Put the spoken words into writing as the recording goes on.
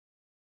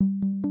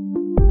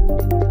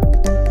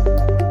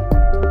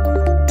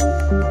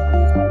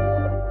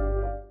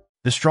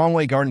The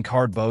Strongway garden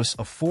cart boasts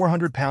a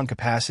 400-pound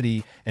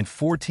capacity and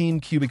 14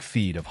 cubic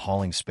feet of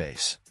hauling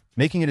space,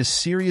 making it a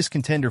serious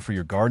contender for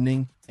your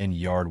gardening and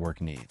yard work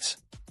needs.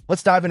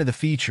 Let's dive into the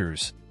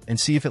features and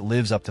see if it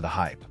lives up to the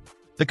hype.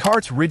 The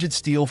cart's rigid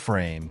steel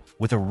frame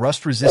with a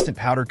rust-resistant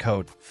powder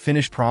coat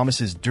finish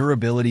promises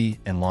durability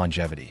and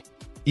longevity,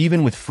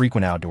 even with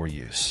frequent outdoor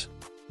use.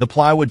 The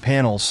plywood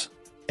panels,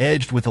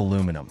 edged with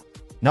aluminum,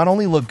 not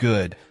only look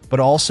good, but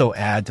also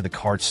add to the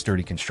cart's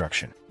sturdy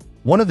construction.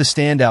 One of the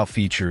standout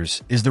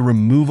features is the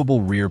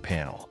removable rear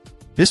panel.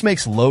 This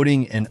makes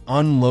loading and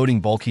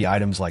unloading bulky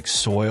items like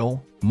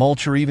soil,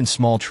 mulch, or even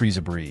small trees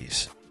a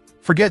breeze.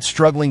 Forget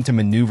struggling to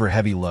maneuver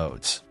heavy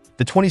loads.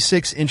 The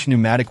 26-inch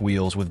pneumatic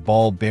wheels with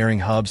ball bearing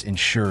hubs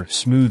ensure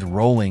smooth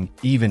rolling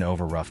even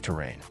over rough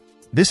terrain.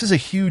 This is a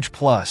huge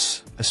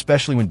plus,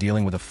 especially when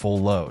dealing with a full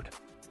load.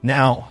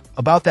 Now,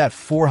 about that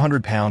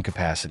 400-pound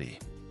capacity.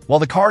 While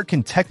the cart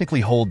can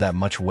technically hold that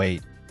much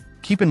weight,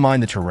 keep in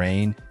mind the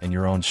terrain and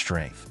your own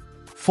strength.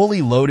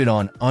 Fully loaded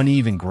on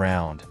uneven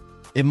ground,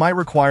 it might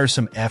require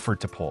some effort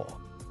to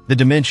pull. The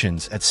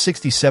dimensions at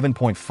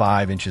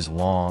 67.5 inches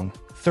long,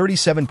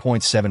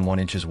 37.71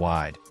 inches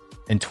wide,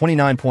 and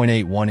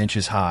 29.81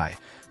 inches high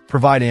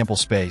provide ample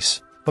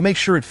space, but make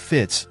sure it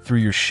fits through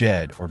your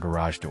shed or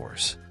garage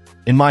doors.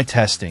 In my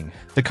testing,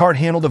 the cart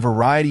handled a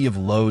variety of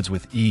loads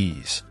with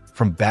ease,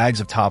 from bags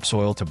of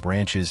topsoil to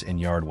branches and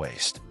yard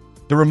waste.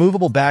 The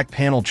removable back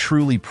panel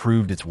truly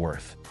proved its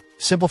worth,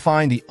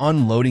 simplifying the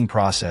unloading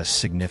process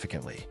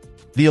significantly.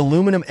 The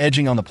aluminum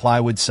edging on the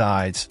plywood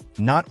sides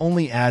not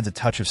only adds a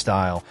touch of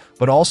style,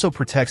 but also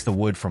protects the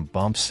wood from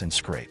bumps and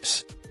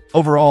scrapes.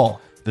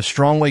 Overall, the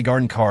Strongway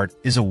garden cart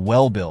is a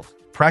well-built,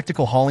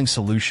 practical hauling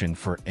solution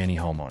for any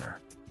homeowner.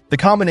 The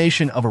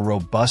combination of a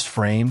robust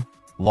frame,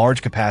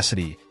 large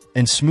capacity,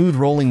 and smooth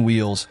rolling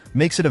wheels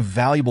makes it a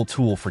valuable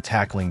tool for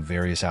tackling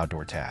various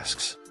outdoor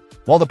tasks.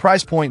 While the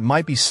price point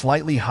might be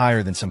slightly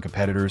higher than some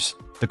competitors,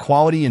 the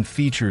quality and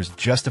features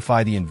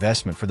justify the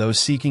investment for those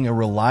seeking a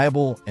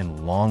reliable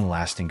and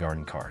long-lasting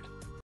garden cart.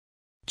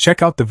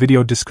 Check out the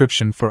video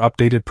description for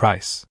updated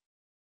price.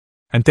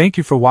 And thank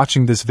you for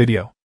watching this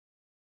video.